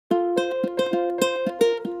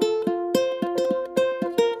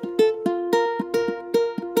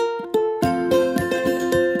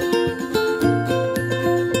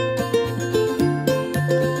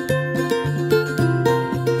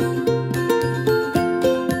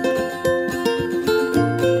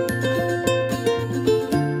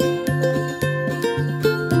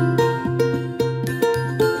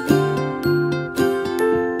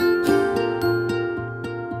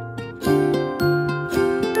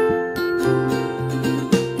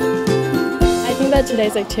that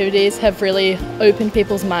today's activities have really opened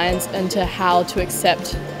people's minds into how to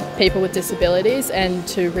accept people with disabilities and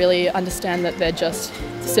to really understand that they're just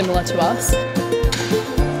similar to us.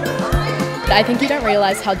 I think you don't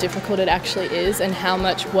realise how difficult it actually is and how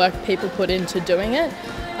much work people put into doing it.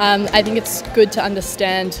 I think it's good to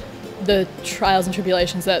understand the trials and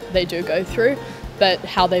tribulations that they do go through, but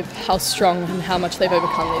how strong and how much they've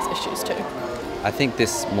overcome these issues too. I think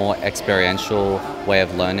this more experiential way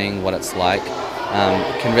of learning what it's like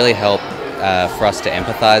can really help for us to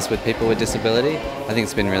empathise with people with disability. I think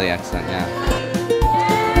it's been really excellent, yeah.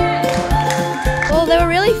 Well, they were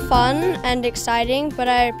really fun and exciting, but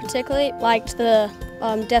I particularly liked the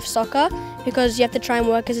deaf soccer because you have to try and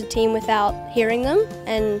work as a team without hearing them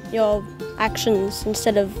and your actions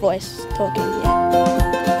instead of voice talking.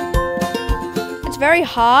 Yeah. It's very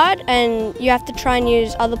hard and you have to try and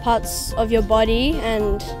use other parts of your body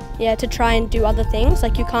and to try and do other things.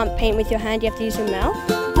 Like you can't paint with your hand, you have to use your mouth.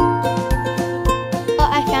 Well,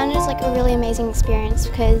 I found it as like a really amazing experience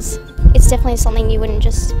because it's definitely something you wouldn't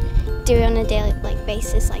just do on a daily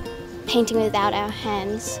basis, like painting without our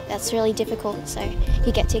hands. That's really difficult, so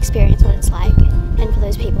you get to experience what it's like, and for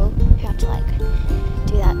those people who have to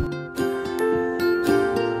do that.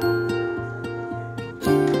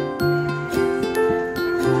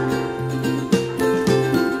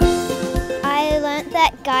 I learnt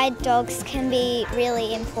that guide dogs can be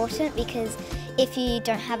really important because if you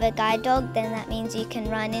don't have a guide dog, then that means you can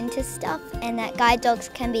run into stuff, and that guide dogs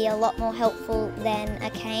can be a lot more helpful than a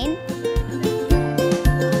cane.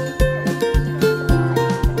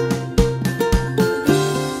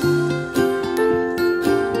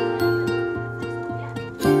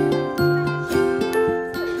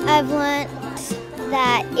 I've learnt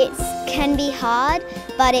that it can be hard,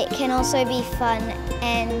 but it can also be fun,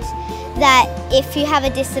 and that if you have a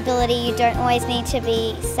disability, you don't always need to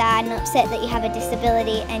be sad and upset that you have a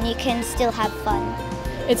disability, and you can still have fun.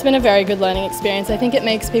 It's been a very good learning experience. I think it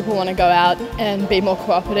makes people want to go out and be more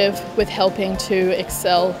cooperative with helping to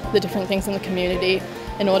excel the different things in the community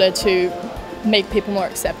in order to make people more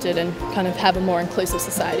accepted and kind of have a more inclusive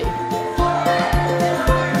society.